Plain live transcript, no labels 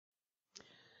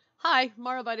Hi,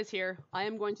 Maravitis here. I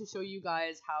am going to show you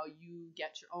guys how you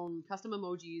get your own custom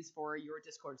emojis for your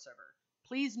Discord server.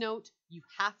 Please note, you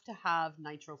have to have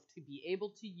Nitro to be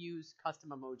able to use custom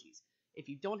emojis. If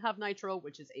you don't have Nitro,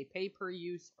 which is a pay per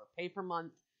use or pay per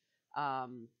month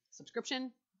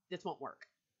subscription, this won't work.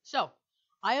 So,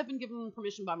 I have been given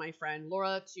permission by my friend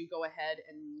Laura to go ahead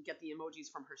and get the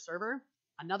emojis from her server.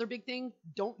 Another big thing,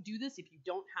 don't do this if you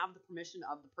don't have the permission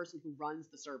of the person who runs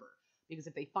the server. Because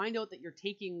if they find out that you're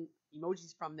taking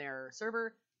emojis from their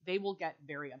server, they will get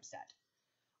very upset.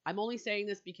 I'm only saying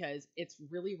this because it's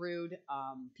really rude.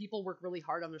 People work really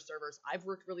hard on their servers. I've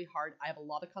worked really hard. I have a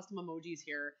lot of custom emojis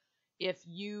here. If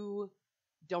you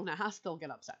don't ask, they'll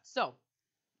get upset. So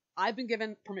I've been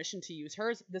given permission to use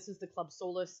hers. This is the Club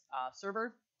Solus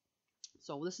server.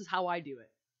 So this is how I do it.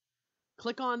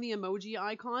 Click on the emoji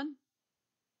icon,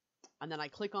 and then I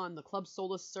click on the Club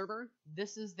Solus server.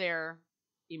 This is their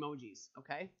emojis,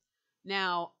 okay?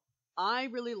 Now, I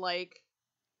really like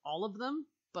all of them,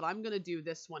 but I'm going to do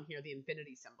this one here, the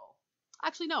infinity symbol.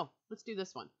 Actually, no, let's do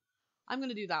this one. I'm going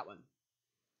to do that one.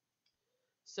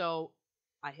 So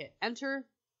I hit enter,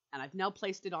 and I've now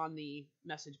placed it on the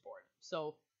message board.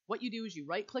 So what you do is you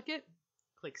right-click it,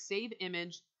 click Save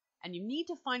Image, and you need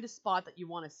to find a spot that you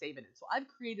want to save it in. So I've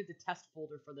created the test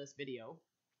folder for this video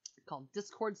called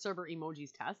Discord Server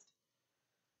Emojis Test.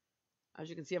 As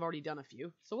you can see, I've already done a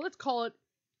few. So let's call it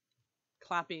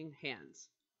clapping hands.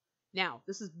 Now,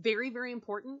 this is very, very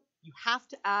important. You have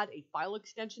to add a file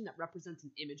extension that represents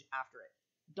an image after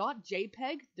it.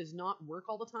 .jpeg does not work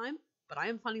all the time, but I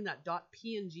am finding that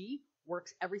 .png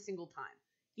works every single time,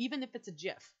 even if it's a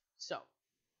GIF. So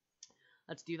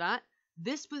let's do that.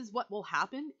 This is what will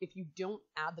happen if you don't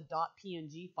add the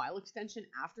 .png file extension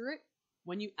after it.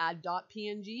 When you add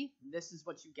 .png, this is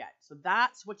what you get. So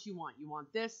that's what you want. You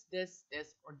want this, this,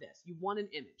 this, or this. You want an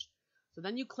image. So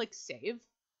then you click Save.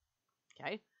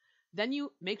 Okay. Then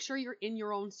you make sure you're in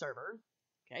your own server.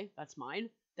 Okay, that's mine.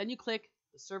 Then you click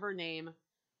the server name,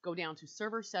 go down to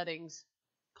Server Settings,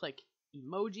 click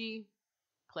Emoji,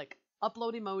 click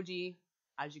Upload Emoji.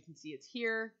 As you can see, it's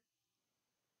here.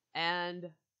 And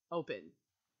open.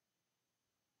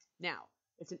 Now,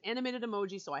 it's an animated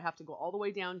emoji, so I have to go all the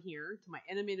way down here to my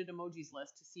animated emojis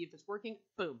list to see if it's working.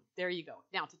 Boom, there you go.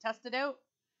 Now, to test it out,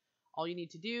 all you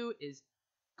need to do is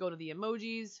go to the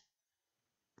emojis,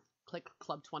 click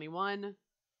Club 21,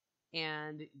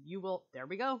 and you will, there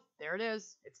we go. There it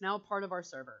is. It's now a part of our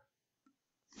server.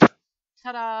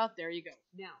 Ta-da, there you go.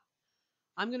 Now,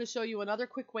 I'm going to show you another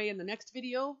quick way in the next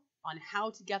video on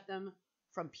how to get them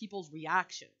from people's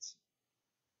reactions.